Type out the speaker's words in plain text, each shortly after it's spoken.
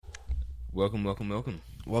Welcome back Welcome.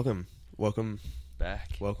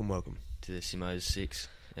 to the Ep.6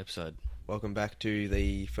 episode. Welcome back to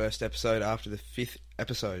the first episode after the 5th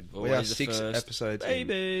episode. Always we are the 6 first. episodes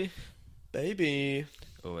Baby! in. Baby!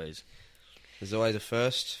 Always. There's always a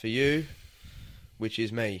first for you, which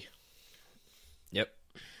is me. Yep.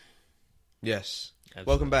 Yes. Absolutely.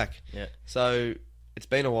 Welcome back. Yeah. So, it's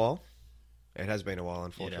been a while. It has been a while, It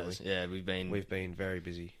unfortunately. has. Yeah, we've been very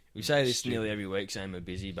busy. We say this nearly every week, saying we're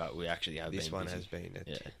busy, but we actually have been busy. This one has been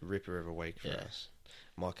a ripper of a week for us.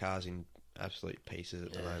 My car's in absolute pieces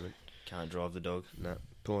at the moment. Can't drive the dog. No,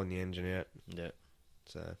 pulling the engine out. Yeah.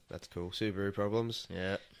 So, that's cool. Subaru problems.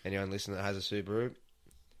 Yeah. Anyone listening that has a Subaru,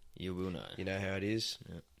 You will know. you know how it is.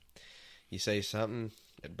 Yeah. You see something,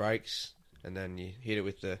 it breaks, and then you hit it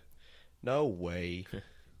with the, no way.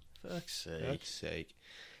 Fuck's sake. Fuck's sake.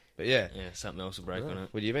 But yeah. Yeah, something else will break on it.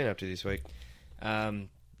 What have you been up to this week?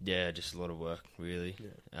 Yeah, just a lot of work, really.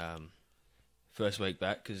 Yeah. First week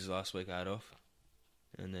back, because last week I had off.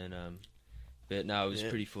 And then, but no, it was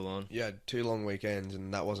pretty full on. You had 2 long weekends,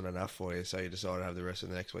 and that wasn't enough for you, so you decided to have the rest of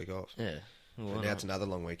the next week off. Yeah. Well, And now it's another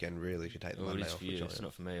long weekend, really, if you take the well, it Monday is off. for you. It's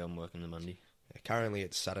not for me. I'm working the Monday. Currently,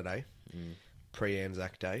 it's Saturday,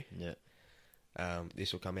 pre-Anzac Day. Yeah.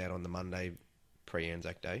 This will come out on the Monday,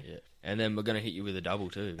 pre-Anzac Day. Yeah. And then we're going to hit you with a double,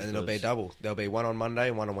 too. And then there'll be a double. There'll be one on Monday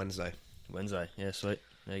and one on Wednesday. Wednesday. Yeah, sweet.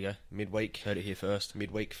 There you go. Midweek. Heard it here first.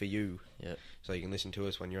 Midweek for you. Yeah. So you can listen to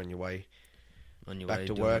us when you're on your way On your back way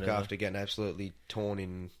to doing work whatever. after getting absolutely torn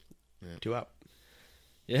in 2 up.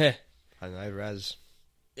 Yeah. Hungover as.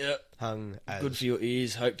 Yeah. Hung as. Good for your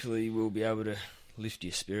ears. Hopefully we'll be able to lift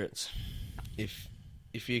your spirits. If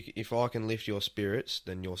I can lift your spirits,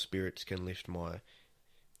 then your spirits can lift my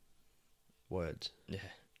words. Yeah.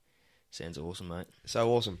 Sounds awesome, mate.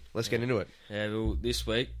 So awesome. Let's get into it. Yeah, well, this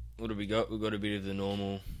week, what have we got? We've got a bit of the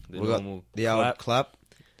normal We've got the old clap.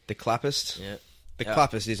 The clappist. Yeah. The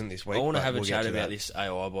clappist isn't this week. I want to but have a we'll chat get to about that. this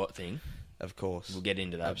AI bot thing. Of course. We'll get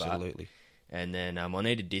into that. Absolutely. And then I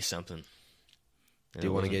need to diss something. And Do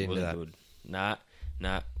you want to get into wasn't that? Good.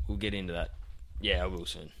 Nah. We'll get into that. Yeah, I will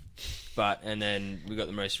soon. And then we got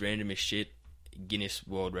the most randomest shit. Guinness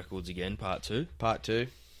World Records again, part 2. Part 2.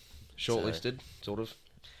 Shortlisted, sort of.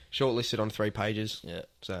 Shortlisted on 3 pages. Yeah.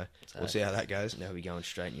 So we'll see how that goes. Now we're going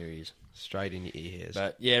straight in your ears. Straight in your ear hairs.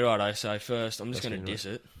 But yeah, righto. So first, I'm just That's going to diss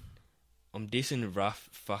it. I'm dissing rough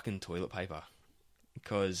fucking toilet paper.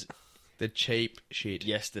 Because the cheap shit.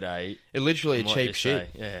 yesterday... It literally I a might cheap just shit.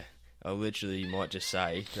 Say, yeah. I literally might just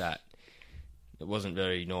say that it wasn't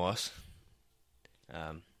very nice.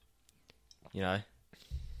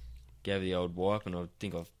 Gave it the old wipe and I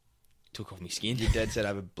think I've took off my skin. Your dad said I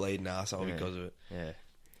have a bleeding arsehole because of it. Yeah.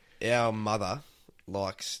 Our mother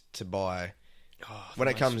likes to buy... Oh, when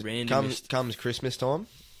it comes Christmas time...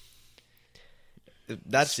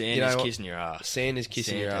 That's sand is kissing your ass. Sand is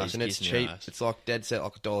kissing your ass, and it's cheap. It's like dead set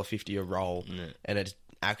like $1.50 a roll, and it's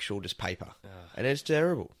actual just paper, and it's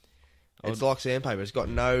terrible. It's like sandpaper. It's got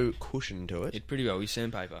no cushion to it. It pretty well is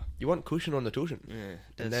sandpaper. You want cushion on the cushion,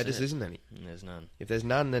 and there just isn't any. There's none. If there's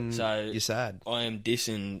none, then you're sad. I am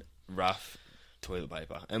dissing rough toilet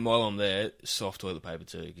paper, and while I'm there, soft toilet paper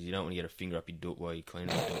too, because you don't want to get a finger up your doot while you clean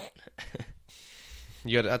it.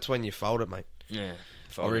 That's when you fold it, mate. Yeah.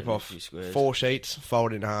 I rip off 4 sheets,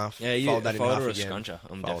 fold it in half, fold that in half again. Scruncher.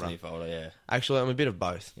 I'm definitely a folder, yeah. Actually, I'm a bit of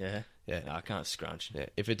both. Yeah? Yeah. No, I can't scrunch. Yeah.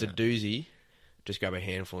 If it's a doozy, just grab a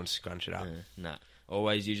handful and scrunch it up. Nah.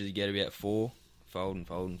 Always usually get about 4, fold and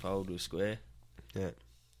fold and fold to a square. Yeah.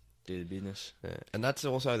 Do the business. Yeah. And that's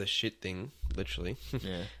also the shit thing, literally,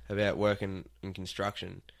 about working in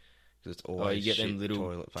construction. Because it's always you get them little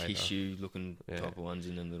toilet paper. tissue-looking type of ones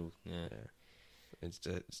in them little... Yeah. It's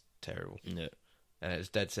terrible. Yeah. And it's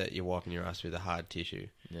dead set you're wiping your ass with a hard tissue.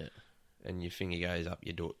 Yeah. And your finger goes up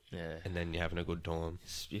your doot. Yeah. And then you're having a good time.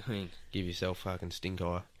 Spewing. Give yourself fucking stink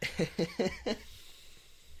eye.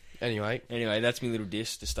 Anyway, that's my little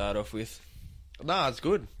diss to start off with. No, it's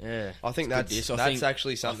good. Yeah. I think that's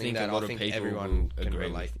actually something that I think everyone can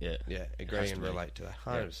relate. Yeah. Agree and relate to that.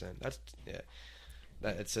 100%. That's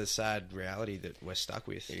it's a sad reality that we're stuck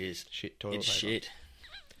with. It is. Shit toilet paper. It's shit.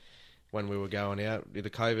 When we were going out with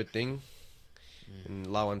the COVID thing and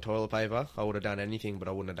low on toilet paper, I would have done anything, but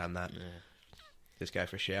I wouldn't have done that. Yeah. Just go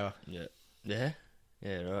for a shower. Yeah. Yeah?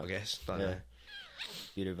 Yeah, right. I guess. Don't know.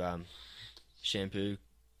 Bit of shampoo,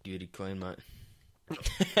 give it a clean, mate.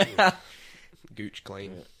 Gooch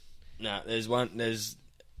clean. Yeah. No, there's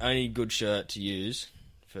only good shirt to use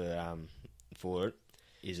for it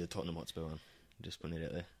is a Tottenham Hotspur one. Just putting it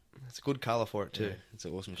out there. It's a good colour for it too. Yeah, it's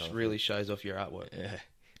an awesome colour. It really shows off your artwork. Yeah.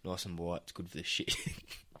 Nice and white. It's good for the shit.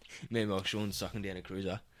 Meanwhile, Sean's sucking down a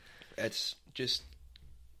cruiser. It's just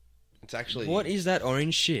It's actually... What is that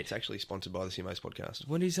orange shit? It's actually sponsored by the Simmos podcast.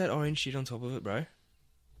 What is that orange shit on top of it, bro?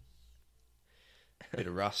 Bit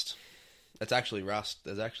of rust. It's actually rust.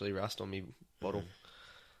 There's actually rust on me bottle.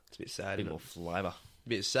 It's a bit sad, A bit more flavour. A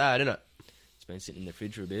bit sad, isn't it? It's been sitting in the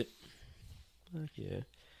fridge for a bit. Yeah.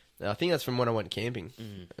 Now, I think that's from when I went camping.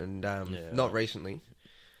 And not recently.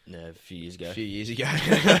 No, a few years ago. A few years ago.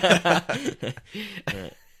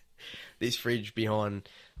 This fridge behind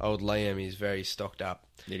old Liam is very stocked up.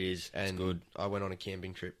 It is. And it's good. I went on a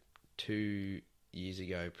camping trip 2 years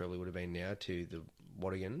ago, probably would have been now, to the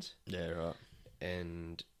Wattigans. Yeah, right.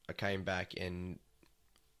 And I came back and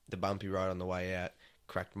the bumpy road on the way out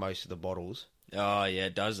cracked most of the bottles. Oh, yeah,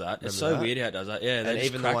 it does that. It's Remember so that? weird how it does that. Yeah, And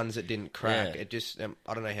even the ones that didn't crack, Yeah. it just...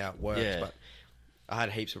 I don't know how it works, but I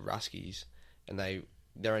had heaps of Ruskies and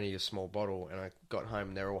they're only a small bottle, and I got home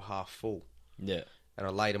and they're all half full. Yeah. And I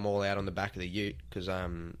laid them all out on the back of the ute because I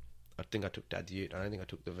think I took Dad's ute. I don't think I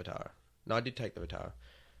took the Vitara. No, I did take the Vitara.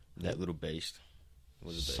 That little beast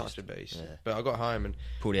was a beast. Such a beast. Yeah. But I got home and...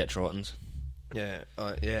 Pulled out Tritons. Yeah,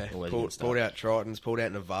 Always pulled out Tritons, pulled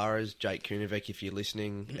out Navaras. Jake Kunevec, if you're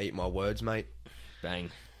listening, eat my words, mate. Bang.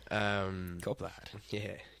 Cop that.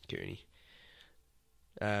 Yeah, Cooney.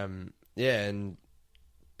 Yeah, and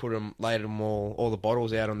laid them all the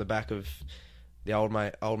bottles out on the back of the old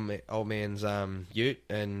man's ute.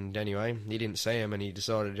 And anyway, he didn't see him, and he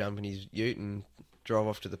decided to jump in his ute and drive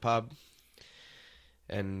off to the pub.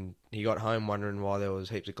 And he got home wondering why there was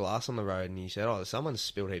heaps of glass on the road, and he said, "Oh, someone's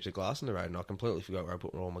spilled heaps of glass on the road," and I completely forgot where I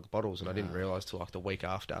put all my bottles, and I didn't realise till like the week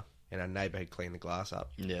after, and our neighbour had cleaned the glass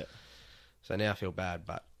up. Yeah. So now I feel bad,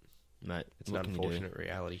 but Mate, it's an unfortunate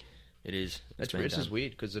reality. It is. This is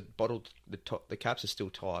weird because the bottle, the caps are still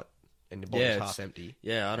tight, and the bottle's half empty.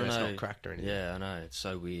 Yeah, I don't know. It's not cracked or anything. Yeah, I know. It's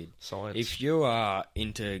so weird. Science. If you are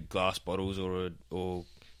into glass bottles, or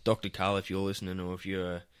Dr. Carl, if you're listening, or if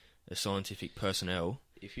you're a scientific personnel,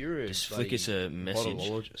 if you're just flick us a message.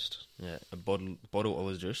 Bottleologist. Yeah, a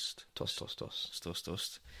bottleologist.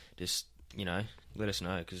 Toss. Just, let us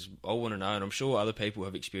know, because I want to know, and I'm sure other people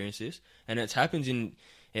have experienced this. And it happens in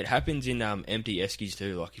empty eskies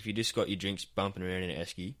too. Like if you just got your drinks bumping around in an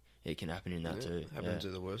esky, it can happen in that too. It happens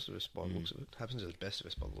to the worst of us by the looks of it. It happens to the best of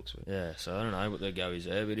us by the looks of it. Yeah, so I don't know what the go is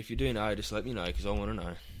there, but if you do know, just let me know, because I want to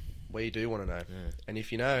know. We do want to know. Yeah. And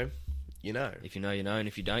if you know, you know. If you know, you know, and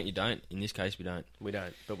if you don't, you don't. In this case, we don't. We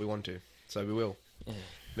don't, but we want to. So we will. Yeah.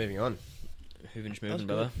 Moving on. Hoovin' schmoovin',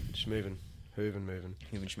 brother. Schmoovin'. Hoovin' moving.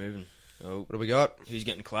 Hoovin' schmoovin'. Oh, what do we got? Who's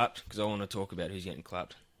getting clapped? Because I want to talk about who's getting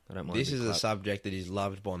clapped. I don't mind. This is a subject that is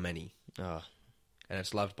loved by many. Oh. And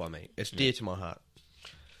it's loved by me. It's dear to my heart.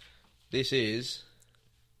 This is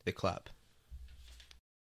the clap.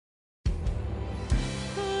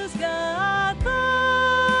 Who's got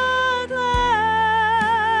the clap?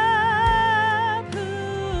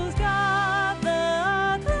 Who's got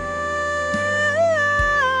the clap?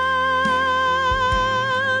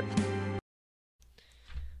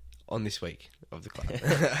 On this week of the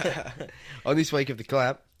clap. On this week of the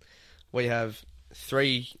clap, we have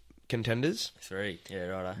 3 contenders. 3, yeah,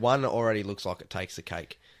 righto. One already looks like it takes the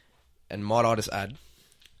cake. And might I just add,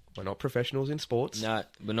 we're not professionals in sports. No,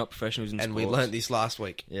 we're not professionals in sports. And we learnt this last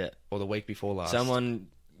week. Yeah. Or the week before last.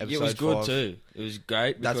 It was good 5. Too. It was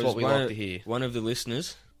great. That's what we like to hear. One of the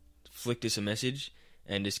listeners flicked us a message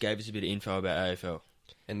and just gave us a bit of info about AFL.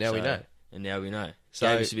 And now we know. And now we know. So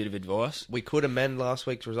gave us a bit of advice. We could amend last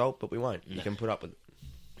week's result, but we won't. No. You can put up with it.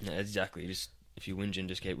 No, exactly. Just if you're whinging,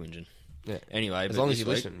 just keep whinging. Yeah. Anyway, as long as you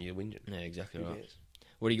listen, you're whinging. Yeah, exactly right.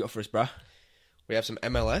 What do you got for us, bruh? We have some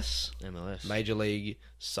MLS. Major League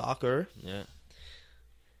Soccer. Yeah.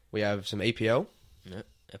 We have some EPL. Yeah,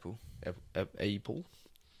 Apple.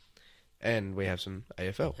 And we have some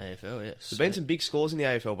AFL. AFL, yes. There's been some big scores in the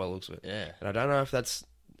AFL by the looks of it. Yeah. And I don't know if that's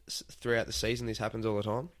throughout the season this happens all the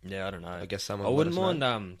time. Yeah, I don't know. I guess someone. I wouldn't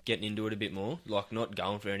mind getting into it a bit more, like not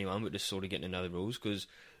going for anyone, but just sort of getting to know the rules, because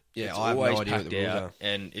it's I have always no idea what packed the rules out, are.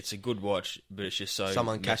 and it's a good watch, but it's just so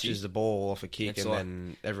someone messy. catches the ball off a kick, It's and like,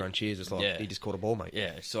 then everyone cheers. It's like he just caught a ball, mate.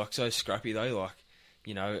 Yeah, it's like so scrappy though. Like,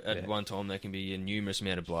 at one time there can be a numerous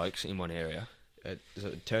amount of blokes in one area. It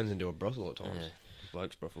turns into a brothel at times. Yeah,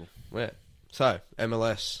 blokes brothel. Yeah. So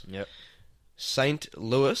MLS. Yep. St.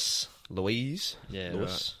 Louis. Yeah, Louis.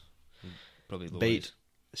 Right. Probably Louis. Beat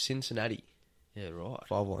Cincinnati. Yeah, right.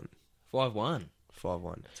 5-1. 5-1.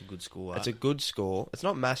 5-1. That's a good score. It's a good score. It's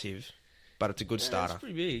not massive, but it's a good starter. It's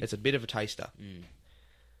pretty big. It's a bit of a taster. Mm.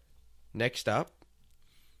 Next up,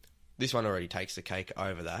 this one already takes the cake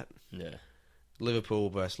over that. Yeah. Liverpool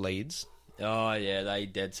versus Leeds. Oh, yeah, they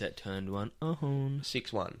dead set turned one on.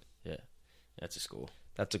 6-1. Yeah, that's a score.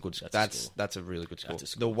 That's a good score. That's That's a really good score. That's a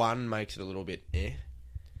score. The one makes it a little bit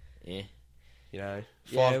Yeah. You know,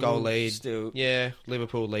 Yeah, 5-goal well, lead. still- Yeah,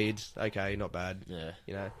 Liverpool leads. Okay, not bad. Yeah.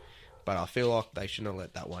 You know, but I feel like they shouldn't have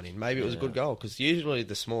let that one in. Maybe it was a good goal because usually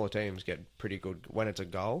the smaller teams get pretty good when it's a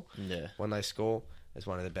goal. Yeah. When they score, it's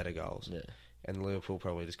one of the better goals. Yeah. And Liverpool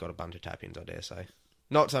probably just got a bunch of tap-ins, I dare say.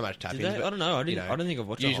 Not so much Did tap-ins, they? but I don't know. I you didn't. know, I don't think I've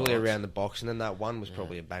watched. usually the highlights. around the box, and then that one was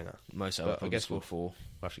probably a banger. Most but of I them probably guess scored 4. We'll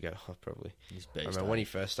have to go off probably. He's I beast. remember when he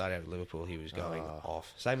first started out at Liverpool, he was going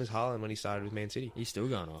off. Same as Haaland when he started with Man City. He's still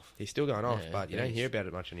going off. He's still going off, Yeah, but you don't beast. hear about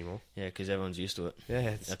it much anymore. Yeah, because everyone's used to it. Yeah,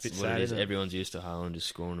 it's That's a bit what sad, it is. isn't it? Everyone's used to Haaland just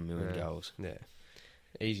scoring a million Yeah. goals. Yeah.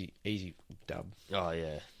 Easy dub. Oh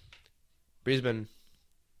yeah. Brisbane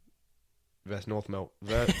versus North Melt.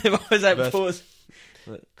 What was that Verse- pause?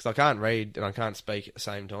 Because I can't read and I can't speak at the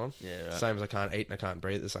same time. Yeah, right. Same as I can't eat and I can't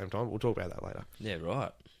breathe at the same time. We'll talk about that later. Yeah,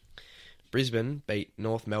 right. Brisbane beat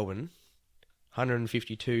North Melbourne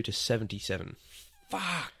 152 to 77.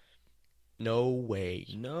 Fuck. No way.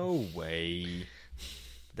 No way.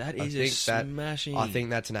 That I is a think that- smashing. I think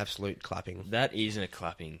that's an absolute clapping. that isn't a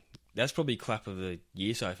clapping. That's probably clap of the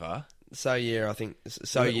year so far. So yeah, I think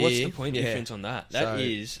so. What's yeah, the point yeah. difference on that? That So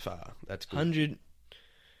is far. That's good. 100.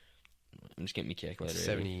 I'm just getting my calculator.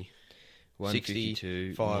 70, 152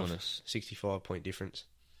 65, minus 65 point difference.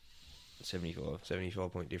 75.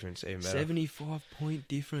 75 point difference. Even better. 75-point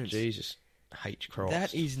difference. Jesus, H Christ.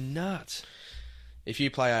 That is nuts. If you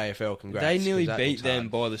play AFL, congrats. They nearly 'cause that beat looks them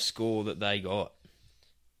hard. by the score that they got.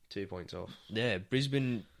 2 points off. Yeah,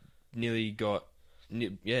 Brisbane nearly got.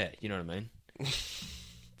 Yeah, you know what I mean.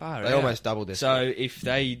 Far They out. almost doubled their So score.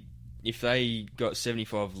 if they got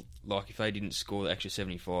 75, like if they didn't score the extra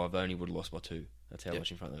 75, they only would have lost by 2. That's how Yep.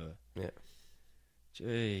 much in front they were. Yeah.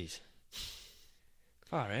 Jeez.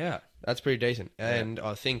 Far out. That's pretty decent, and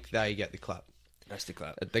I think they get the clap. That's the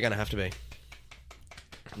clap. They're going to have to be.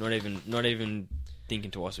 Not even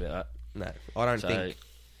thinking twice about No, I don't that. So think.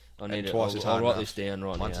 I need and to. twice is I'll hard write enough. this down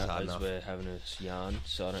right Once is now hard as enough. we're having a yarn,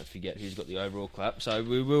 so I don't forget who's got the overall clap. So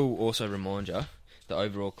we will also remind you the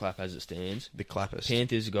overall clap as it stands. The clappers.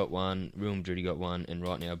 Panthers got 1, Real Madrid got 1, and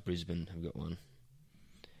right now Brisbane have got 1.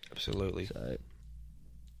 Absolutely. So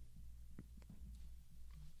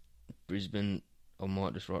Brisbane, I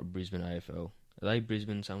might just write Brisbane AFL. Are they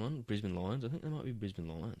Brisbane someone? Brisbane Lions? I think they might be Brisbane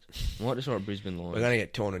Lions. I might just write Brisbane Lions. We're going to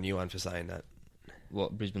get torn a new one for saying that.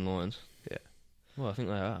 What, Brisbane Lions? Yeah. Well, I think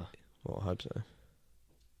they are. Well, I hope so.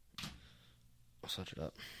 I'll search it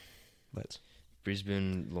up. Let's.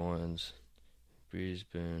 Brisbane Lions.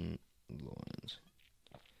 Brisbane Lions.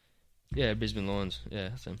 Yeah, Brisbane Lions. Yeah,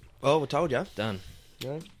 that's them. Oh, we told you. Done.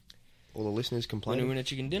 Yeah. All the listeners Winner, complaining. winner,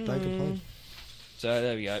 chicken dinner. Don't complain. So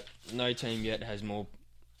there we go. No team yet has more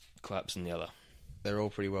claps than the other. They're all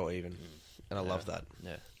pretty well even, and I love that.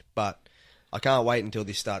 Yeah. But I can't wait until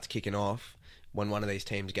this starts kicking off. When one of these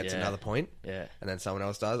teams gets Yeah. another point, Yeah. and then someone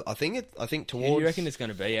else does. I think Who do towards you reckon it's going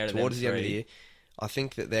to be out of towards them the end of the three? year, I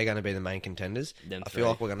think that they're going to be the main contenders. Them I three. feel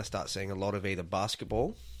like we're going to start seeing a lot of either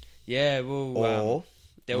basketball Yeah, well, or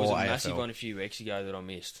there was a more massive AFL. one a few weeks ago that I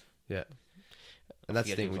missed. Yeah, and that's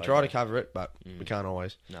the forget thing. who We played try to that. cover it, but we can't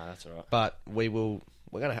always. No, that's all right. But we will.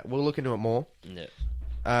 We'll look into it more.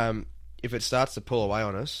 Yeah. If it starts to pull away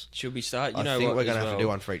on us, Should we start? You I know think what, we're going as to have to well? do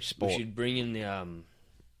one for each sport. We should bring in the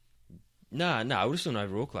No, we'll just do an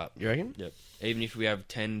overall club. You reckon? Yep. Even if we have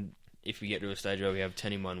 10, if we get to a stage where we have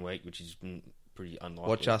 10 in 1 week, which is pretty unlikely.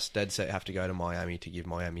 Watch us dead set have to go to Miami to give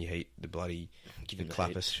Miami Heat the bloody Give the them the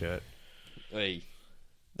Clappers shirt. Hey,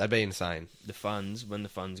 That'd be insane. when the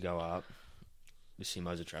funds go up, the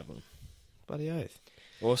Simmos are travelling. Bloody oath.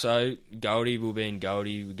 Also, Goldie will be in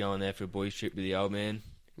Goldie. We're going there for a boys' trip with the old man.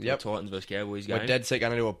 Yep. The Titans vs Cowboys game. We're dead set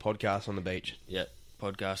going to do a podcast on the beach. Yep.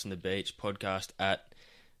 Podcast on the beach. Podcast at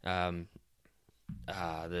the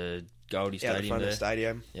Goldie Out the Stadium front of there. the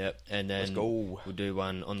stadium. Yep. And then Let's go. we'll do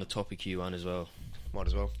one on the Topic Q one as well. Might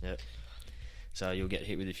as well. Yep. So you'll get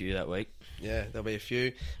hit with a few that week. Yeah, there'll be a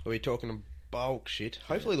few. We'll be talking bulk shit.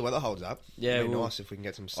 Hopefully the weather holds up. Yeah, It'd be well, nice if we can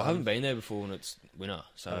get some sun. I haven't been there before and it's winter,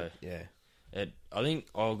 so yeah, I think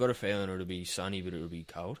I've got a feeling it'll be sunny, but it'll be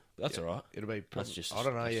cold. That's all right. it'll be. That's just- I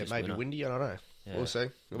don't know. that's Yeah, just maybe winter. windy. I don't know. Yeah. We'll see.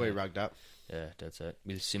 It'll be Yeah. rugged up. Yeah, that's it.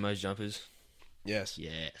 With Simo's jumpers. Yes.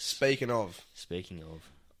 Yes. Speaking of, Speaking of,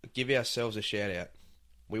 give ourselves a shout out.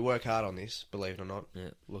 We work hard on this, believe it or not. Yeah.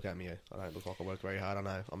 Look at me. I don't look like I work very hard. I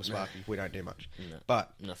know. I'm a sparky. We don't do much. No,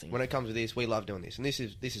 But nothing. when it comes to this, we love doing this, and this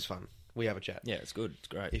is fun. We have a chat. Yeah, it's good. It's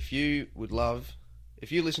great. If you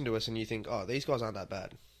listen to us and you think, oh, these guys aren't that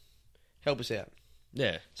bad, help us out.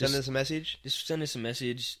 Yeah. Send Just us a message. send us a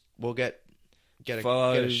message. We'll get get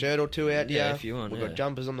Follow- a shirt or two out Yeah, here. if you want, We've yeah. got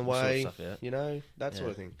jumpers on the Sort of way. stuff out. You know, that sort Yeah.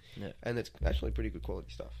 of thing. Yeah. And it's actually pretty good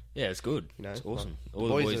quality stuff. Yeah, it's good. You know, It's awesome. like, All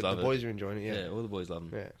the boys love the it. boys are enjoying it. Yeah, all the boys love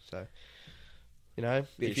them. Yeah, so you know,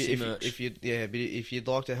 Bit if of you sim merch. if you'd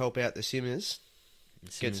like to help out the simmers,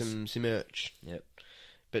 get some merch. Yep.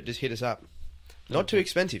 But just hit us up. Not too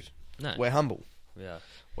expensive. No. We're humble. Yeah.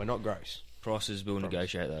 We're not gross. Prices will Promise.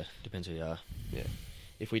 negotiate though. Depends who you are. Yeah.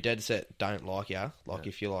 If we dead set don't like ya, like Yeah.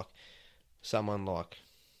 if you're like someone like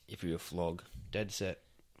If you're a flog, dead set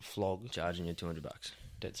flog, charging you $200.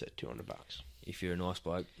 dead set $200, If you're a nice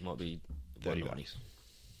bloke, might be $30, $190.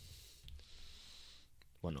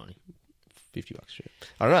 $190. $50. Sure.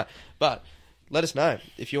 I don't know, but let us know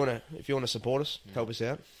if you wanna support us, help us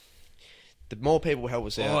out. The more people help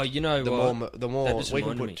us out, Oh, you know the what? more That just we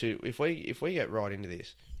can reminded put to. If we get right into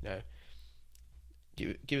this, you know,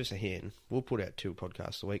 give us a hand. We'll put out 2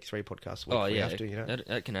 podcasts a week, 3 podcasts a week. Oh if we yeah, have to, you know.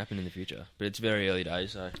 that can happen in the future, but it's very early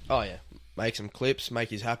days. So Oh yeah, make some clips,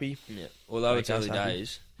 make us happy. yeah, although Make it's us early happy.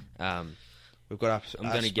 days, We've got I'm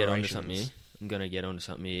going to get onto aspirations. something here. I'm going to get onto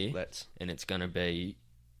something here, Let's. and it's going to be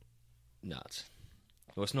nuts.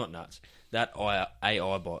 Well, it's not nuts. That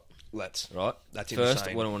AI bot, Let's. right? That's First,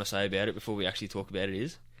 insane. what I want to say about it before we actually talk about it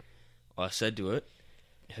is, I said to it,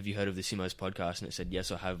 "Have you heard of the Simos podcast?" And it said,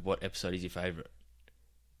 "Yes, I have. What episode is your favourite?"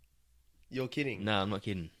 You're kidding. No, I'm not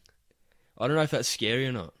kidding. I don't know if that's scary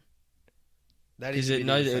or not. That is Because a it bit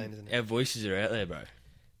knows insane, isn't it? our voices are out there, bro.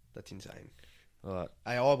 That's insane. Like,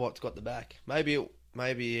 AI bot's got the back. Maybe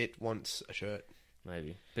it wants a shirt.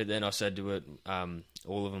 maybe. But then I said to it,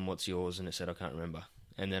 all of them, what's yours? And it said, I can't remember.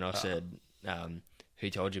 And then I said, who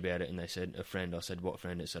told you about it? And they said, a friend. I said, what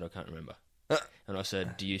friend? It said, I can't remember. And I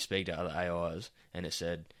said, do you speak to other AIs? And it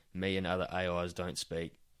said, me and other AIs don't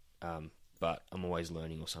speak, but I'm always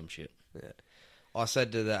learning or some shit. Yeah. I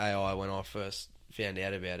said to the AI when I first found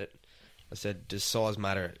out about it, I said, does size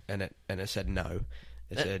matter? And it said no.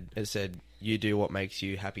 It said you do what makes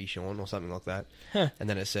you happy, Sean, or something like that. And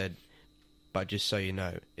then it said, but just so you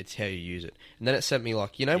know, it's how you use it. And then it sent me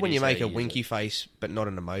like, you know, It when is you how make you a use winky it. face but not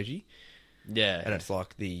an emoji, Yeah. and it's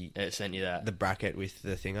like it sent you that. the bracket with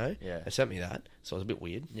the thingo. Yeah. It sent me that, so it was a bit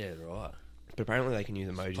weird. Yeah, right. But apparently they can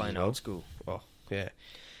use emojis. Plain as well. old school. Oh, yeah.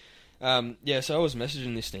 Yeah, so I was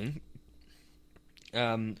messaging this thing.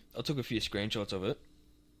 I took a few screenshots of it,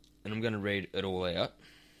 and I'm going to read it all out,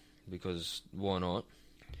 because why not?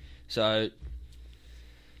 So,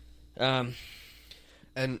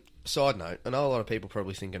 And side note, I know a lot of people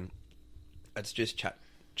probably thinking it's just chat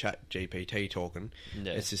GPT talking.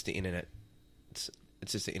 yeah. It's just the internet. It's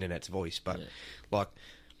just the internet's voice. But Yeah. like,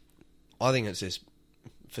 I think it's just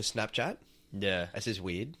for Snapchat. Yeah, It's just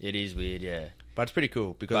weird, it is weird, yeah. but it's pretty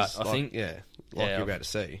cool because But I think- like yeah, you're about to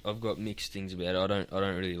see. I've got mixed things about it. I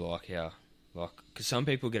don't really like how, because some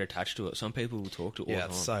people get attached to it. Some people will talk to it all Yeah, the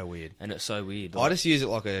it's time. so weird. And it's so weird. I just use it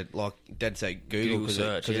like dead set Google because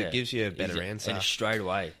search, yeah. it gives you a better Exa- answer. And it's straight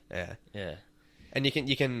away. Yeah, Yeah. and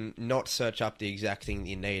you can not search up the exact thing that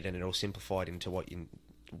you need, and it'll simplify it into what you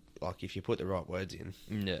like if you put the right words in.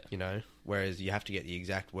 Yeah. You know, whereas you have to get the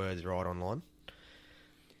exact words right online.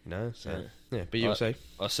 You know, so yeah. But I- you'll see.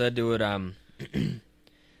 I said to it,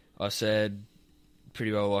 I said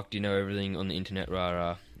pretty well, like, do you know everything on the internet,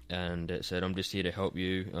 rah. And it said, I'm just here to help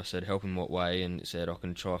you. I said, help in what way? And it said, I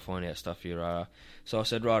can try find out stuff for you, rah. So I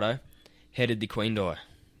said, righto, how did the Queen die?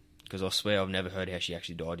 Because I swear I've never heard how she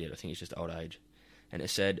actually died yet. I think it's just old age. And it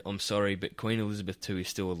said, I'm sorry, but Queen Elizabeth II is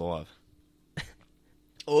still alive.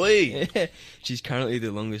 Oi! She's currently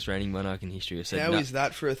the longest reigning monarch in history. I said, How no. is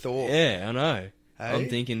that for a thought? Yeah, I know. Hey? I'm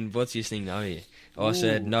thinking, what's this thing now here? I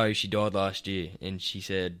said, no, she died last year. And she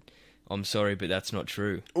said, I'm sorry, but that's not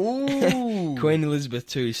true. Ooh! Queen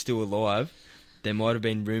Elizabeth II is still alive. There might have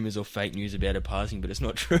been rumours or fake news about her passing, but it's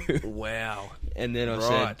not true. Wow. And then I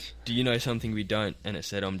Right. said, do you know something we don't? And it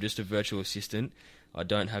said, I'm just a virtual assistant. I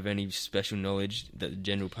don't have any special knowledge that the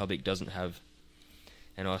general public doesn't have.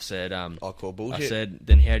 And I said, I call bullshit. I said,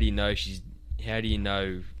 then how do you know what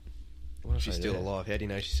did I she's say still there? alive. How do you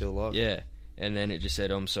know she's still alive? Yeah. And then it just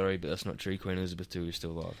said, I'm sorry, but that's not true. Queen Elizabeth II is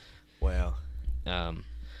still alive. Wow. Um,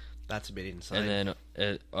 That's a bit insane. and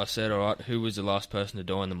then I said, all right, who was the last person to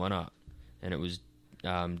die in the monarch? And it was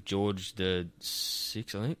George the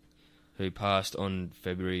Sixth, I think, who passed on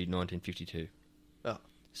February 1952. Oh.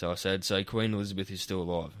 So I said, so Queen Elizabeth is still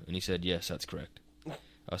alive? And he said, yes, that's correct.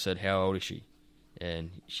 I said, how old is she?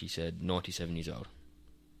 And she said, 97 years old.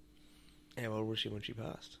 How old was she when she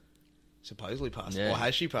passed? Supposedly passed. Yeah. Or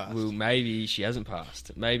has she passed? Well, maybe she hasn't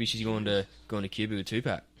passed. Maybe she's gone to Cuba with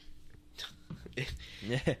Tupac.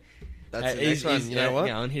 Yeah. That's the next one. You know what?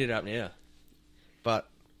 Yeah, I'll hit it up now. But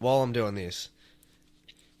while I'm doing this,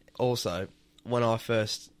 also, when I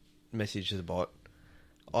first messaged the bot,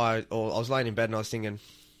 I was laying in bed and I was thinking,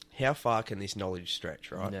 how far can this knowledge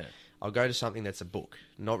stretch, right? Yeah. I'll go to something that's a book,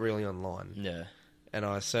 not really online. Yeah. And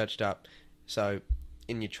I searched up, so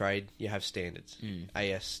in your trade, you have standards. Mm.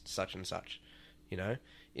 AS such and such, you know?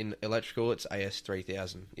 In electrical, it's AS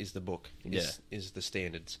 3000 is the book, is the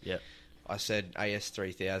standards. Yeah. I said AS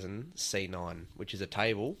 3000 C9, which is a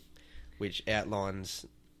table which outlines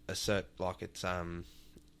it's a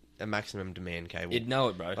maximum demand cable. You'd know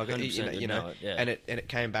it, bro. Like, 100% you'd know it. Yeah. And it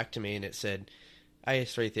came back to me and it said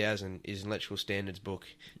AS 3000 is an electrical standards book.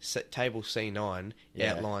 Table C9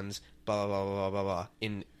 outlines blah blah blah blah blah blah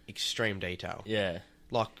in extreme detail. Yeah.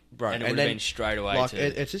 Like, bro, And it would have been straight away. like too.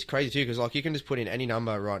 it's just crazy too because like you can just put in any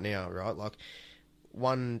number right now, right? Like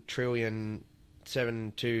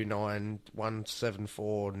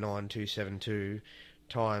 1,729,174,9272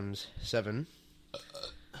 times 7.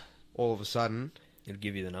 All of a sudden, It'll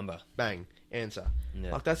give you the number. bang, answer.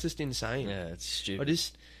 Yeah. Like that's just insane. Yeah, it's stupid. I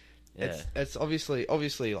just, Yeah. it's obviously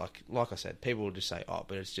like I said, people will just say, oh,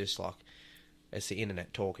 but it's just like it's the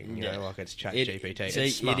internet talking, you know, like it's Chat GPT. See,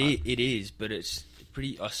 It's smart. it is, but it's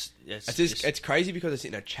pretty. It's crazy because it's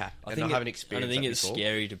in a chat, and I haven't experienced. I think that it's before.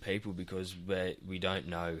 scary to people because we don't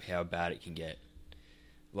know how bad it can get.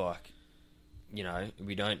 Like, you know,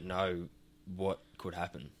 we don't know what could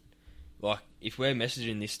happen. Like, if we're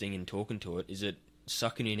messaging this thing and talking to it, is it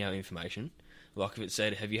sucking in our information? Like, if it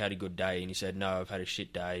said, "Have you had a good day?" and you said, "No, I've had a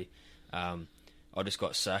shit day. I just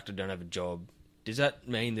got sacked. I don't have a job." Does that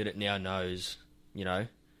mean that it now knows, you know,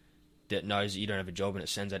 that knows that you don't have a job and it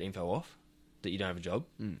sends that info off that you don't have a job?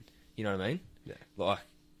 Mm. You know what I mean? Yeah. Like,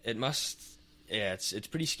 it must. Yeah, it's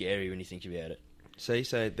pretty scary when you think about it. See,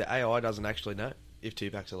 so the AI doesn't actually know if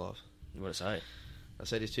Tupac's alive. What it say? I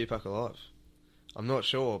said, is Tupac alive? I'm not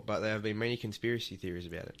sure, but there have been many conspiracy theories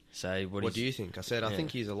about it. Say What do you think? I said, I Yeah. think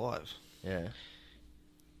he's alive. Yeah.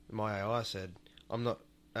 My AI said, I'm not.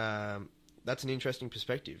 That's an interesting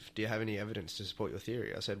perspective. Do you have any evidence to support your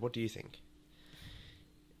theory? I said, what do you think?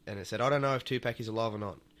 And it said, I don't know if Tupac is alive or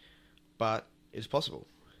not, but it's possible.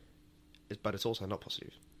 But it's also not possible.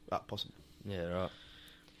 Possible. Yeah. Right.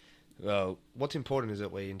 Well, What's important is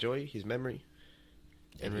that we enjoy his memory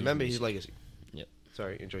and his remember his music. legacy. Yep.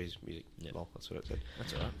 Sorry, enjoy his music. Yep. Lol, that's what it said.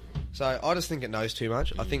 that's alright. So I just think it knows too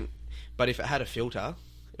much. I think, but if it had a filter,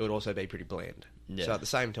 it would also be pretty bland. Yeah. So at the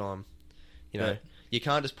same time, you know, Yeah. you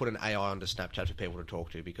can't just put an AI onto Snapchat for people to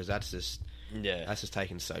talk to because that's just Yeah.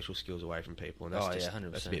 taking social skills away from people, and that's Oh, just yeah,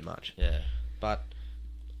 100%. that's a bit much. Yeah. But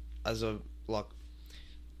as a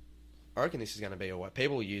I reckon this is going to be a way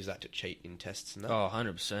people will use that to cheat in tests and that. Oh,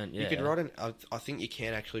 100%. Yeah. You could write I think you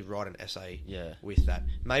can actually write an essay Yeah. with that.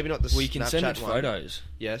 Maybe not the Well, you can send it Snapchat one. photos.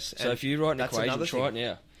 Yes. So and if you write an that's equation, another try it thing.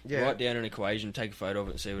 now. Yeah. Write down an equation, take a photo of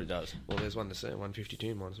it, and see what it does. Well, there's one to say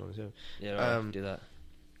 152 minus 107. Yeah, right, do that.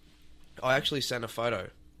 I actually sent a photo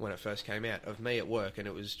when it first came out of me at work, and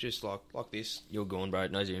it was just like this. You're gone, bro.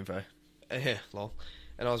 It knows your info. Yeah, lol.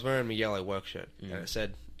 And I was wearing my yellow work shirt, and Mm. it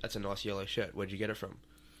said, "That's a nice yellow shirt. Where'd you get it from?"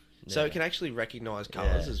 So Yeah. it can actually recognise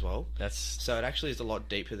colours Yeah. as well. That's So it actually is a lot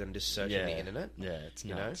deeper than just searching the internet, Yeah, it's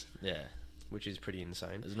you know? nuts. Yeah, which is pretty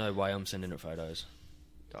insane. there's no way I'm sending it photos.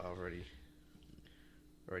 I've already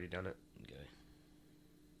done it. Okay.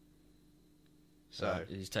 So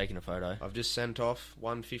he's taking a photo. I've just sent off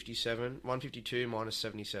 152 minus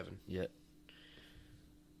 77. Yeah.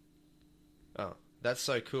 Oh, that's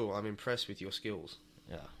so cool. I'm impressed with your skills.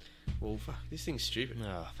 Yeah. Well, fuck, this thing's stupid.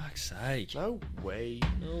 Oh, fuck's sake. No way.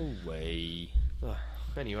 No way. Oh,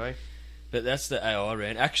 anyway, But that's the AI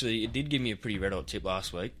rant. Actually, it did give me a pretty red hot tip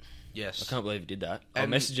last week. yes. I can't believe it did that.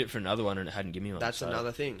 And I messaged it for another one and it hadn't given me one. That's so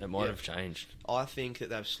another thing. It might Yeah. have changed. I think that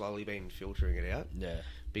they've slowly been filtering it out Yeah.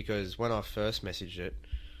 because when I first messaged it,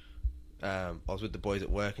 I was with the boys at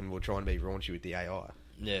work and we were trying to be raunchy with the AI,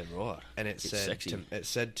 Yeah, right. and it It's said sexy. it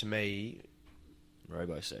said to me,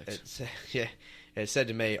 Robo-sex. it said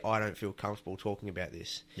to me, I don't feel comfortable talking about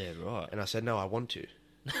this, Yeah, right. and I said, no, I want to.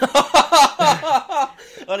 I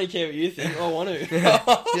don't care what you think. I want to.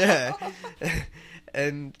 Yeah.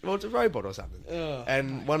 And well, it's a robot or something. Oh,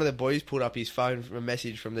 And one of the boys pulled up his phone from a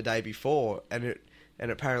message from the day before, and it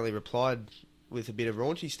apparently replied with a bit of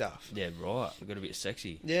raunchy stuff. Yeah, right. Got a bit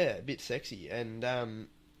sexy. Yeah, a bit sexy, and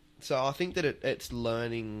so I think that it's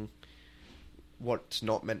learning what's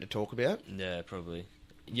not meant to talk about. Yeah, probably.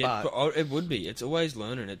 Yeah, But- it would be. It's always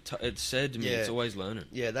learning. It said to me, Yeah. it's always learning.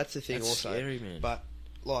 Yeah, that's the thing. That's also, scary, man. But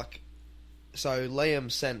like, so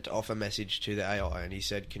Liam sent off a message to the AI, and he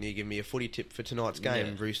said, "Can you give me a footy tip for tonight's game?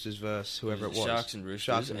 Yeah. Roosters versus whoever it was, Sharks and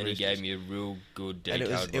Roosters, and he gave me a real good and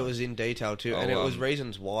detailed it was in detail too, and it was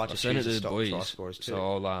reasons why to I'll send it choose to to the stop try boys. scorers too.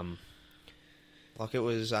 So I'll Like, it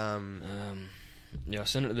was Yeah, I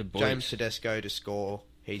sent it to the boys. James Tedesco to score.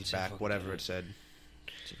 He's See if I back, can whatever get it said.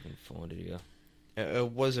 See if I can find it here.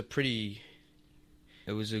 It was a pretty...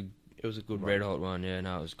 It was a It was a good red one. hot one. Yeah,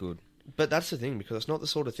 no, it was good. But that's the thing, because it's not the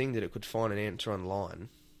sort of thing that it could find an answer online.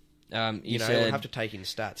 He You know, it said, would have to take in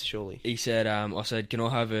stats, surely. He said, I said, can I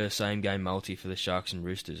have a same game multi for the Sharks and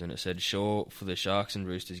Roosters? And it said, sure, for the Sharks and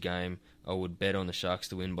Roosters game, I would bet on the Sharks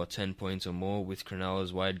to win by 10 points or more with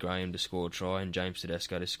Cronulla's Wade Graham to score a try and James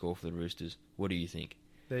Tedesco to score for the Roosters. What do you think?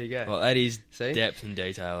 There you go. Well, that is See? depth and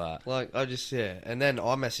detail, that. Like, I just, yeah. And then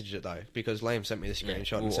I messaged it, though, because Liam sent me the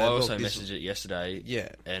screenshot and Well, said, I also look, this... messaged it yesterday, Yeah,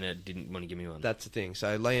 and it didn't want to give me one. that's the thing.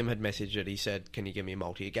 So Liam had messaged it. He said, can you give me a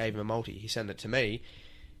multi? He gave him a multi. He sent it to me.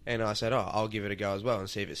 And I said, I'll give it a go as well and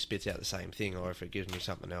see if it spits out the same thing or if it gives me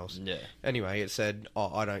something else. Yeah. Anyway, it said,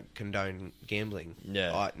 I don't condone gambling.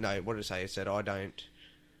 Yeah. No, what did it say? It said, I don't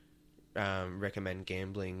recommend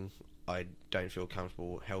gambling. I don't feel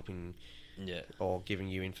comfortable helping Yeah. or giving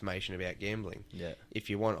you information about gambling. Yeah. If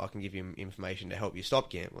you want, I can give you information to help you stop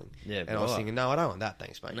gambling. Yeah. And I was thinking, no, I don't want that,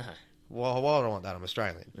 thanks, mate. No. Why do I want that? I'm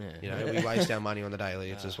Australian. Yeah. You know, we waste our money on the daily.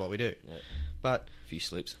 It's just what we do. Yeah. But, A few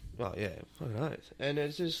slips. well, yeah, I don't know. And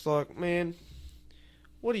it's just like, man,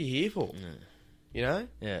 what are you here for? Yeah. You know?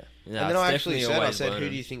 Yeah. And then I actually said, who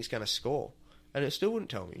do you think's going to score? And it still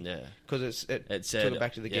wouldn't tell me. Yeah. Because it said, took it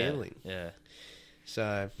back to the yeah, gambling. Yeah.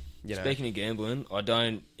 So, you know. Speaking of gambling, I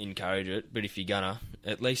don't encourage it, but if you're gonna,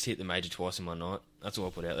 at least hit the major twice in one night. That's all I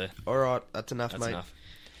put out there. All right, that's enough, That's mate. enough.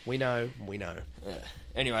 We know. Yeah.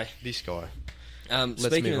 Anyway, This guy.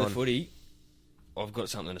 speaking move of on. the footy, I've got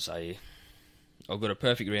something to say here. I've got a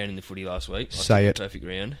perfect round in the footy last week. I Say took it. a perfect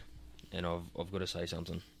round, and I've got to say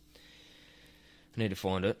something. I need to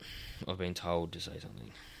find it. I've been told to say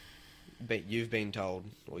something. But you've been told,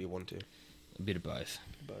 or you want to. A bit of both.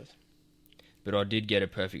 Both. But I did get a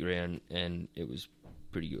perfect round, and it was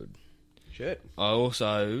pretty good. Shit. I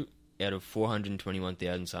also, out of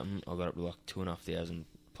 421,000 something, I got up to like 2,500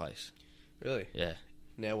 place. Really? Yeah.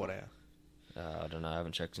 Now what hour? I don't know, I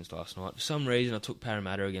haven't checked since last night. For some reason, I took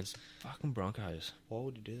Parramatta against fucking Broncos. Why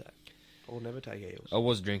would you do that? I'll never take Eels. I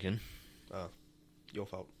was drinking. Your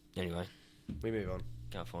fault. Anyway, We move on.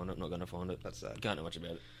 can't find it, not going to find it. That's sad. Can't know much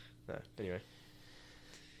about it. No. Anyway,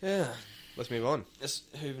 Yeah. let's move on. It's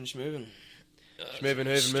hooving schmooving.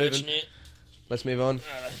 Schmoovin', Stretching moving. it. Let's move on.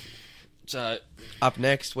 So, Up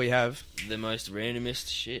next, we have the most randomest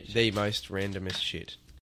shit. the most randomest shit.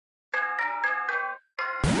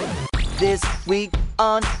 This week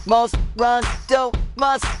on Most Rondo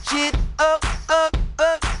Must Shit. Oh, oh,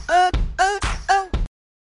 oh, oh, oh, oh.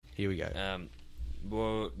 Here we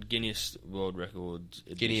go. Guinness World Records.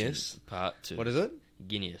 Edition, Guinness? Part 2. What is it?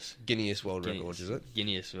 Guinness. Guinness World Records, is it?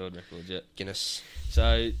 Guinness World Records, yeah. Guinness.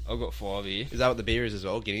 So, I've got 5 here. Is that what the beer is as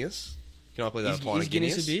well? Guinness? Can I please have a pint Is of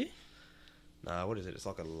Guinness Guinness? a beer? Nah, what is it? It's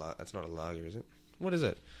like it's not a lager, is it? What is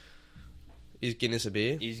it? Is Guinness a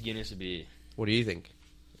beer? Is Guinness a beer? What do you think?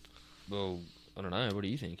 Well, I don't know. What do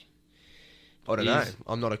you think? I don't know. Is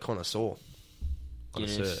I'm not a connoisseur.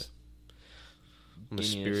 Connoisseur.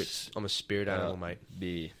 Guinness I'm a spirit animal, mate.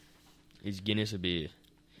 beer. Is Guinness a beer?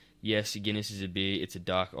 Yes, Guinness is a beer. It's a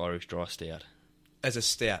dark Irish dry stout. As a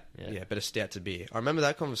stout. Yeah. Yeah, but a stout's a beer. I remember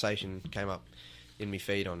that conversation came up in my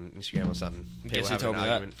feed on Instagram or something. Guess who having told an me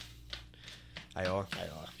that? argument. AI.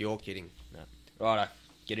 AI. You're kidding. Righto,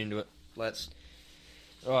 get into it. Let's.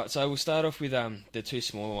 Right, so we'll start off with the two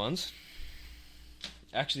smaller ones.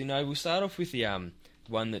 Actually, no, we'll start off with the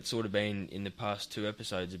one that's sort of been in the past 2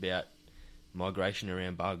 episodes about migration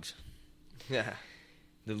around bugs. Yeah.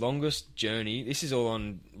 The longest journey, this is all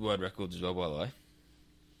on World Records as well, by the way.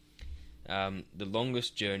 The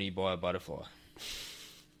longest journey by a butterfly.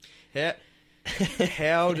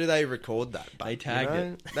 How do they record that? They tagged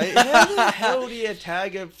it. How the hell do you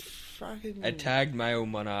tag a fucking... A tagged male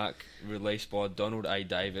monarch released by Donald A.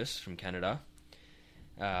 Davis from Canada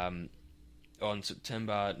on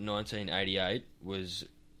September 1988 was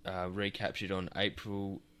recaptured on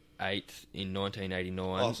April 8th in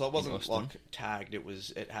 1989. Oh, so it wasn't in Austin. like tagged.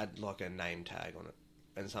 It had like a name tag on it,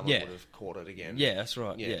 and someone Yeah. would have caught it again. Yeah, that's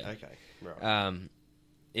right. Yeah. Yeah. Okay. Right.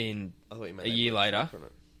 In I thought you meant a they year put later, fuck on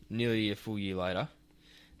it. nearly a full year later,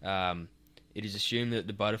 it is assumed that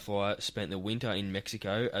the butterfly spent the winter in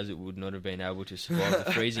Mexico as it would not have been able to survive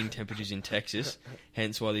the freezing temperatures in Texas,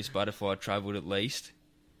 hence why this butterfly travelled at least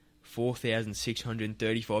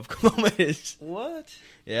 4,635 kilometres. What?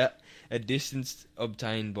 Yeah, a distance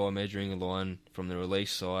obtained by measuring a line from the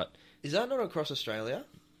release site. Is that not across Australia?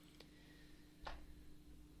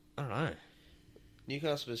 I don't know.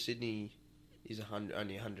 Newcastle to Sydney is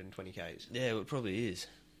only 120 k's. Yeah, well, it probably is.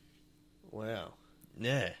 Wow.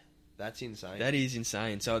 Yeah. That's insane. That is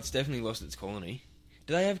insane. So it's definitely lost its colony.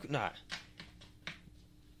 Do they have... No.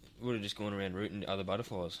 Would have just gone around rooting other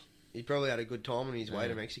butterflies. He probably had a good time on his way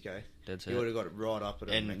to Mexico. That's He it. would have got it right up at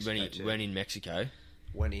And Mexico when he too. went in Mexico...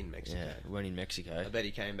 Went in Mexico. Yeah, went in Mexico. I bet he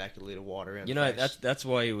came back a little wide around You the know, face. that's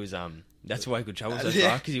why he was... That's why he could travel so Yeah.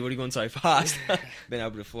 far, because he would have gone so fast. Been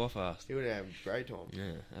able to fly fast. He would have had a great time.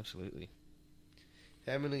 Yeah, absolutely.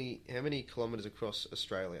 How many kilometres across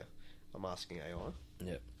Australia? I'm asking AI.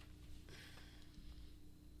 Yep.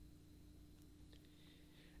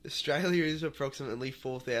 Australia is approximately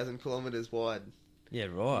 4,000 kilometres wide, Yeah,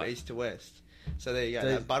 from right. east to west. So there you go. So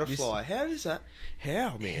That butterfly. How does that?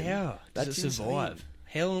 How, man? How That's does it survive? insane.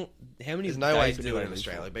 How many There's no way days to do do they it in live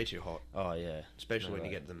Australia. for? It'd be too hot, Oh, yeah. especially No when you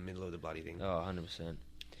way. get to the middle of the bloody thing. Oh, 100%.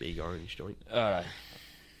 Big orange joint. Alright.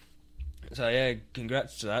 So, yeah,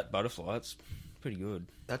 congrats to that butterfly. It's pretty good.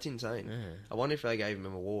 That's insane. Yeah. I wonder if they gave him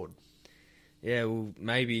an award. Yeah, well,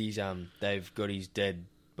 maybe he's, they've got his dead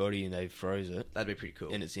body and they've froze it. That'd be pretty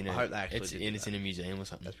cool. And it's in I hope they actually it's, did and that. it's in a museum or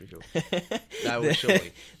something. That's pretty cool. That would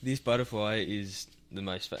surely. This butterfly is the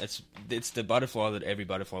most... It's the butterfly that every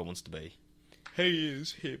butterfly wants to be. He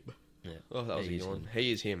is him. Yeah. Oh, that was a He is good one. him.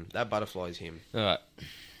 He is him. That butterfly is him. Alright.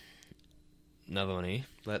 Another one here.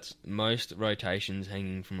 That's Most rotations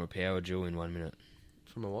hanging from a power drill in 1 minute.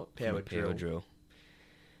 from a what? From a Power drill. drill.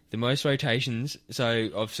 The most rotations... So,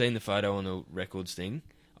 I've seen the photo on the records thing.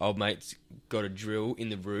 Old mate's got a drill in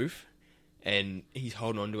the roof, and he's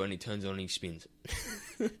holding onto it, and he turns it on and he spins.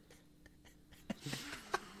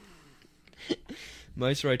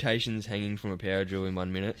 Most rotations hanging from a power drill in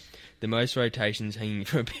 1 minute. The most rotations hanging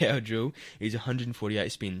from a power drill is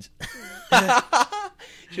 148 spins.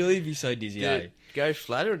 Surely he'd be so dizzy, Did eh? it go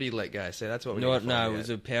flat or did he let go? So that's what we No, need to no, find it out. was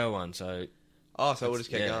a power one, so... Oh, so we'll just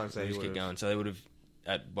keep going. So we'll he just keep would've- going. So they would have...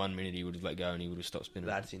 At 1 minute, he would have let go and he would have stopped spinning.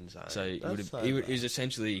 That's insane. So he That's would have, so he bad. was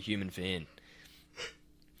essentially a human fan.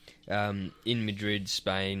 In Madrid,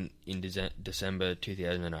 Spain, in December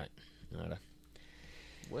 2008. Righto.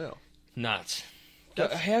 Well, Nuts.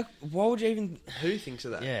 That's- How? Why would you even? who thinks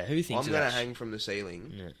of that? Yeah, who thinks I'm of gonna that? hang from the ceiling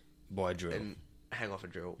Yeah, by a drill. and hang off a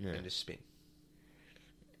drill Yeah. and just spin.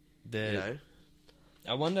 The, You know,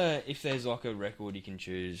 I wonder if there's like a record you can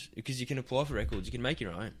choose because you can apply for records. You can make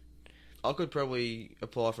your own. I could probably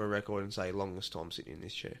apply for a record and say longest time sitting in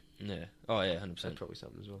this chair. Yeah. Oh yeah, 100%. That's probably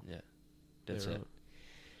something as well. That's Yeah, it.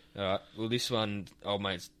 All right. Well, this one, old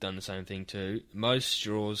mate's done the same thing too. Most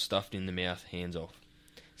straws stuffed in the mouth, hands off.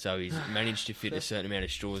 So he's managed to fit a certain amount of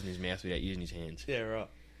straws in his mouth without using his hands. Yeah, right.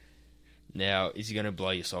 Now, is he going to blow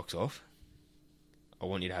your socks off? I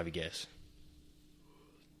want you to have a guess.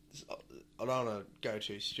 I don't want to go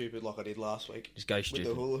too stupid like I did last week Just go with the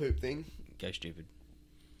stupid. hula hoop thing. Go stupid.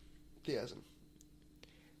 1,000.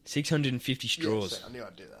 650 straws. Yes, I knew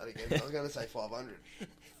I'd do that again. I was going to say 500.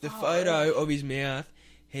 The photo of his mouth,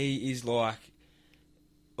 he is like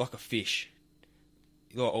a fish,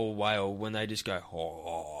 or a whale when they just go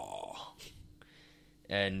oh,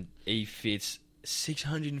 and he fits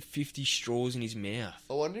 650 straws in his mouth.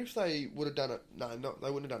 I wonder if they would have done it. No, they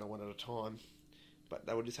wouldn't have done it one at a time. But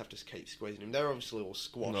they would just have to keep squeezing him. They were obviously all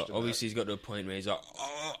squashed. Like, and obviously, he's got to a point where he's like,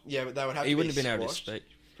 oh. that. Yeah, but they would have. He to wouldn't be have been able to squashed. speak.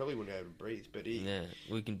 Probably wouldn't be able to breathe. But he, Yeah,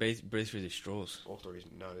 we can breathe through the straws. all through his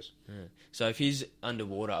nose. Yeah. So if he's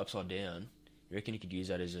underwater upside down, you reckon you could use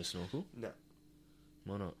that as a snorkel? No,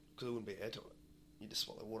 Why not? because it wouldn't be airtight. You just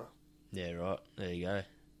swallow water. Yeah, right. There you go.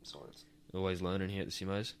 Science. Always learning here at the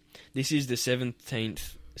Simmos. This is the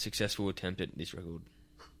 17th successful attempt at this record.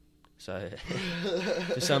 So,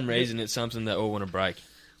 for some reason, it's something they all want to break.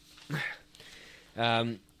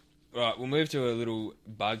 Right, we'll move to a little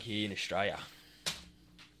bug here in Australia.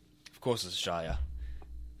 Of course it's Australia.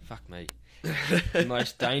 Fuck me. The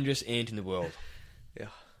most dangerous ant in the world. Yeah.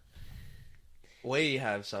 We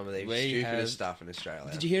have some of the We stupidest have- stuff in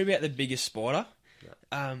Australia. Did you hear about the biggest spider?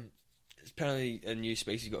 No. Apparently a new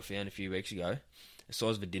species got found a few weeks ago. The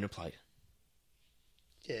size of a dinner plate.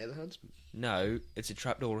 Yeah, the huntsman. No, it's a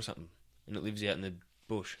trapdoor or something. And it lives out in the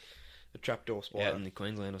bush. The trapdoor spider. Out in the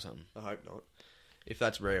Queensland or something. I hope not. If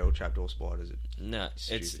that's real, trapdoor spiders, No,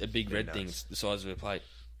 it's Stupid. a big They're red thing. nuts. It's the size of a plate.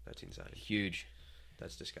 that's insane. Huge.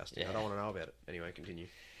 That's disgusting. Yeah. I don't want to know about it. Anyway, continue.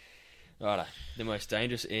 Righto. The most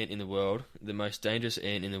dangerous ant in the world. The most dangerous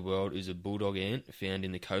ant in the world is a bulldog ant found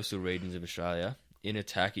in the coastal regions of Australia. In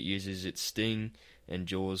attack, it uses its sting and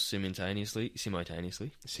jaws simultaneously.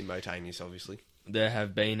 Simultaneous, obviously. There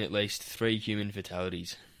have been at least 3 human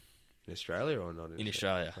fatalities In Australia or not? in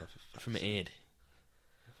Australia Oh, for fuck's from an sake. ant.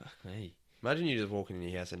 Fuck me. Imagine you just walking in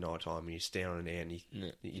your house at night time and you stand on an ant and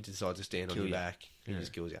Yeah. you decide to stand on Kill your ya. back and Yeah. he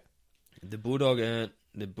just kills you. The bulldog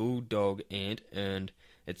ant earned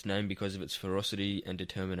It's named because of its ferocity and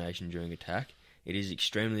determination during attack. It is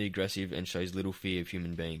extremely aggressive and shows little fear of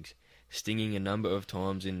human beings, stinging a number of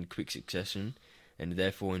times in quick succession and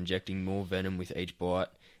therefore injecting more venom with each bite.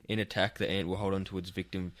 In attack, the ant will hold on to its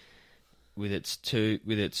victim with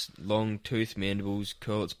its long toothed mandibles,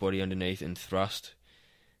 curl its body underneath and thrust.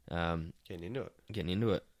 Getting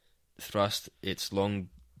into it. Thrust its long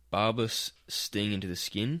barbless sting into the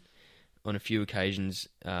skin. On a few occasions,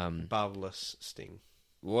 Barbless sting.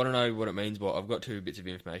 well, I don't know what it means, but I've got two bits of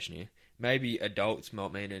information here. Maybe adults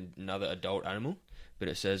might mean another adult animal, but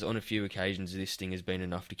it says on a few occasions this sting has been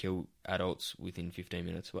enough to kill adults within 15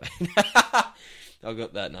 minutes. Wait, I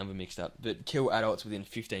got that number mixed up. But kill adults within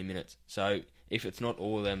 15 minutes. So if it's not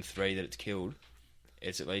all of them three that it's killed,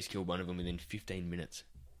 it's at least killed one of them within 15 minutes.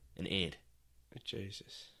 An ant.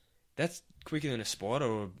 Jesus. That's quicker than a spider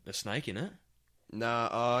or a snake, isn't it? Nah,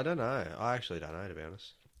 I don't know. I actually don't know, to be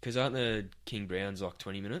honest. Because aren't the king browns like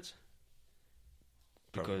 20 minutes?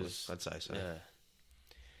 Probably, Because I'd say so. Yeah.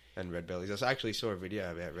 And red bellies. I actually saw a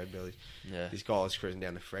video about red bellies. Yeah. This guy was cruising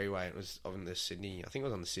down the freeway. It was on the Sydney. I think it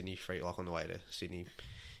was on the Sydney free, like on the way to Sydney,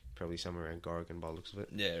 probably somewhere around Corrigan by the looks of it.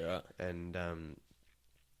 Yeah, right. And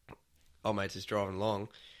old mate's just driving along,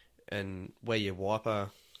 and where your wiper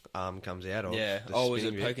arm comes out of. Yeah. the Oh, was it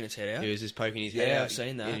spinning bit, poking its head out? He was just poking his head Yeah, out. I've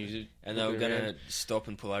seen that. And, he was just And they were looking going around. to stop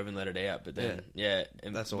and pull over and let it out, but then,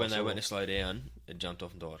 and That's when they awesome. went to slow down, it jumped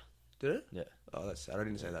off and died. Did it? Yeah. Oh, that's sad. I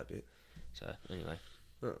didn't say that bit. So, anyway.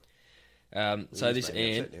 Oh. So just made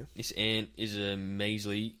me upset now. this ant is a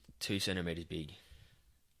measly 2 centimetres big.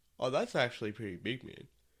 Oh, that's actually pretty big, man.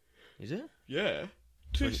 Is it? Yeah.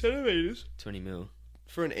 2 20 centimetres. 20 mil.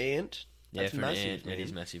 For an ant? Yeah, That's for massive, an ant. man. It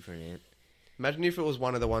is massive for an ant. Imagine if it was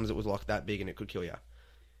one of the ones that was like that big and it could kill you.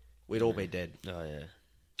 We'd all be dead, Oh, yeah.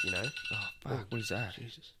 you know? Oh, fuck. What is that?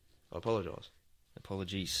 Jesus. I apologise.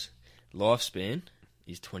 Apologies. Lifespan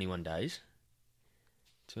is 21 days.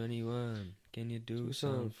 21. Can you do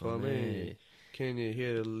something for me? Can you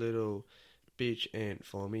hit a little bitch ant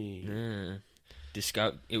for me? Yeah.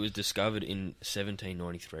 It was discovered in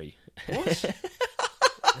 1793. What?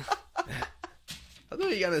 I thought you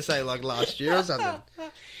were going to say like last year or something.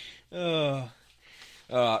 Oh.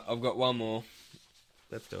 Alright, I've got one more.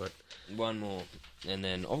 Let's do it. One more. And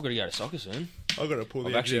then I've got to go to soccer soon. I've got to pull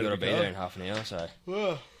I've actually got to be there in half an hour, so.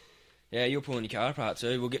 Well, Yeah, you're pulling your car apart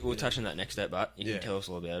too. We'll touch on that next step, but you Yeah. can tell us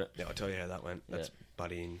all about it. yeah, I'll tell you how that went. That's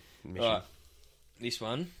buddying mission. Alright. This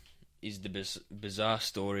one is the bizarre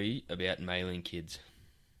story about mailing kids.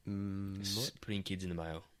 What? Putting kids in the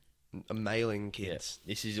mail. Mailing kids.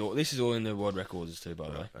 Yeah. This is all in the world records too, by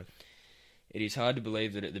the way. Okay. It is hard to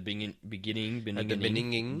believe that at the beginning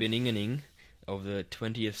of the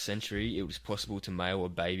 20th century, it was possible to mail a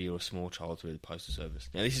baby or a small child through the postal service.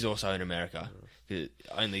 Now, this is also in America. 'Cause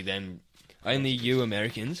only you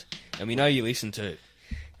Americans, and we know you listen too.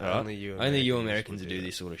 Alright? Only you Americans would do that.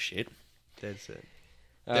 this sort of shit. That's it.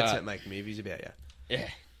 That's it. Make movies about you. Yeah.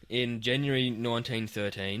 In January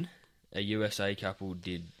 1913, a USA couple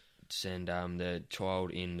did send their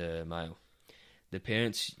child in the mail. The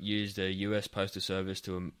parents used the US Postal Service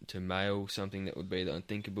to mail something that would be the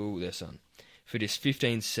unthinkable, their son. For just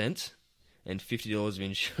 15 cents and $50 of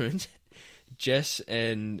insurance, Jess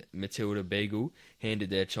and Matilda Beagle handed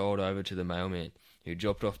their child over to the mailman, who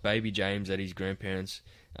dropped off baby James at his grandparents'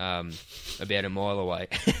 about a mile away,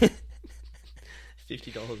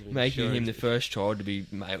 $50 making him the first child to be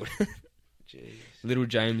mailed. Jeez. Little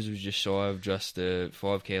James was just shy of just the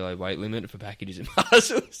 5 kilo weight limit for packages and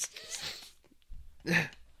parcels.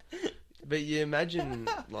 But you imagine,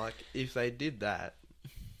 like, if they did that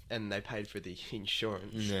and they paid for the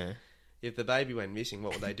insurance, Yeah. if the baby went missing,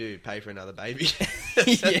 what would they do? Pay for another baby?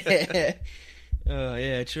 Yeah. Oh,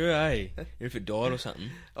 yeah, true, eh? If it died or something.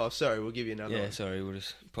 Oh, sorry, we'll give you another Yeah, one. sorry, we'll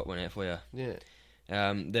just pop one out for you.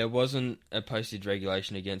 Yeah. There wasn't a postage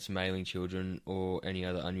regulation against mailing children or any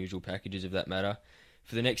other unusual packages of that matter.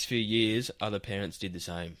 For the next few years, other parents did the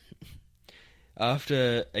same.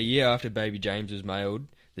 A year after baby James was mailed,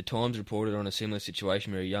 the Times reported on a similar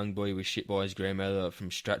situation where a young boy was shipped by his grandmother from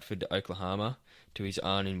Stratford to Oklahoma to his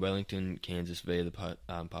aunt in Wellington, Kansas via the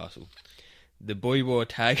parcel. The boy wore a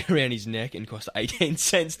tag around his neck and cost 18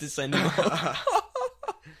 cents to send him off.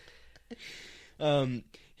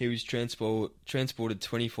 He was transported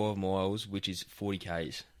 25 miles, which is 40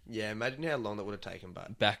 k's. Yeah, imagine how long that would have taken,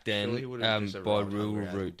 but Back then, surely he would have just by arrived rural hungry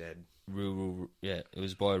out route. dead. Yeah, it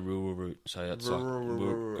was by a rural route, so that's like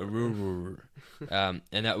Rural. a rural.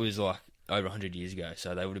 And that was like over 100 years ago,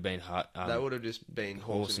 so they would have been That would have just been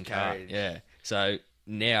horse and cart. carriage. Yeah, so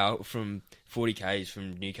now from 40 k's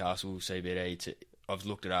from Newcastle CBD to I've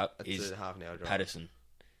looked it up That's is a half an hour drive. Patterson.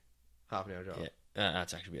 Half an hour drive. Yeah,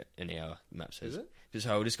 It's actually about an hour. Map says. Is it?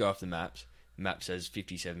 So I'll just go off the maps. Map says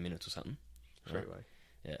 57 minutes or something. Freeway.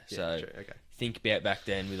 Yeah. Yeah, So true, okay. think about back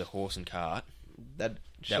then with a horse and cart. That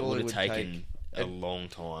That would surely have taken a take long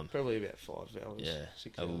time. probably about 5 hours. Yeah,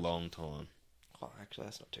 6 a hours. long time. Oh, actually,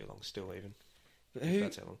 that's not too long. Still, even But if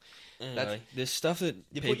that's how long. Anyway, there's stuff that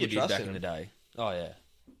You put people your did trust back in in the them. day. Oh yeah. Wow.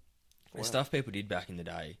 There's stuff people did back in the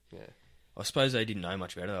day. Yeah. I suppose they didn't know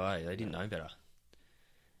much better, though, eh? They didn't know better.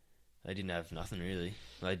 They didn't have nothing, really.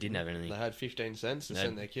 They didn't have anything. They had 15 cents to They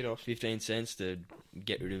send had their kid off. 15 cents to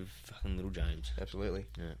get rid of fucking little James. Absolutely.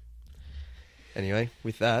 Yeah. Anyway,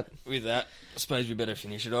 with that, With that, I suppose we better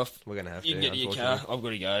finish it off. we're going to have You to. can get to your car. I've got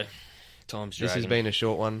to go. Time's This dragging. has been a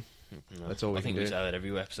short one. No, That's all we I think can we do. say that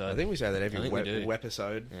every episode. I think we say that I every think we do.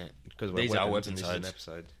 episode. Yeah. Because These are weapons and this is an weaponsodes.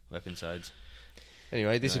 episode. Weaponsodes.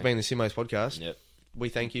 Anyway, this has Right. been the Simos podcast. Yep. We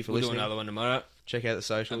thank you for We'll do listening. another one tomorrow. Check out the Have a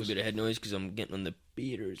socials. bit of head noise because I'm getting on the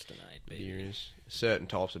beers tonight. Baby. Beers. Certain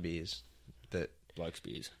types of beers that Blokes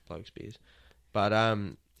beers. blokes beers. But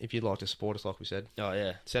if you'd like to support us, like we said, Oh,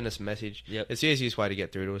 yeah. send us a message. Yep. It's the easiest way to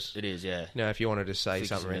get through to us. It is, yeah. You know, if you want to just say Flick us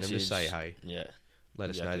something a random, just say message. hey. Yeah. Let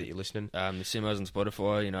us know Exactly. that you're listening. The Simos on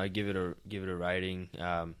Spotify, you know, give it a rating.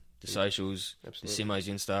 The socials, Absolutely. the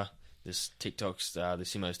Simos Insta, this TikTok's, the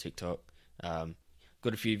Simos TikTok.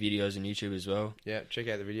 Got a few videos on YouTube as well. Yeah, check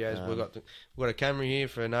out the videos. Um, we've got a camera here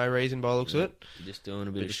for no reason by the looks of it. Just doing a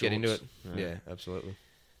bit But of just get into it. shorts. Yeah, absolutely.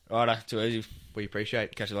 Righto, too easy. We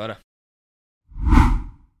appreciate. Catch you later.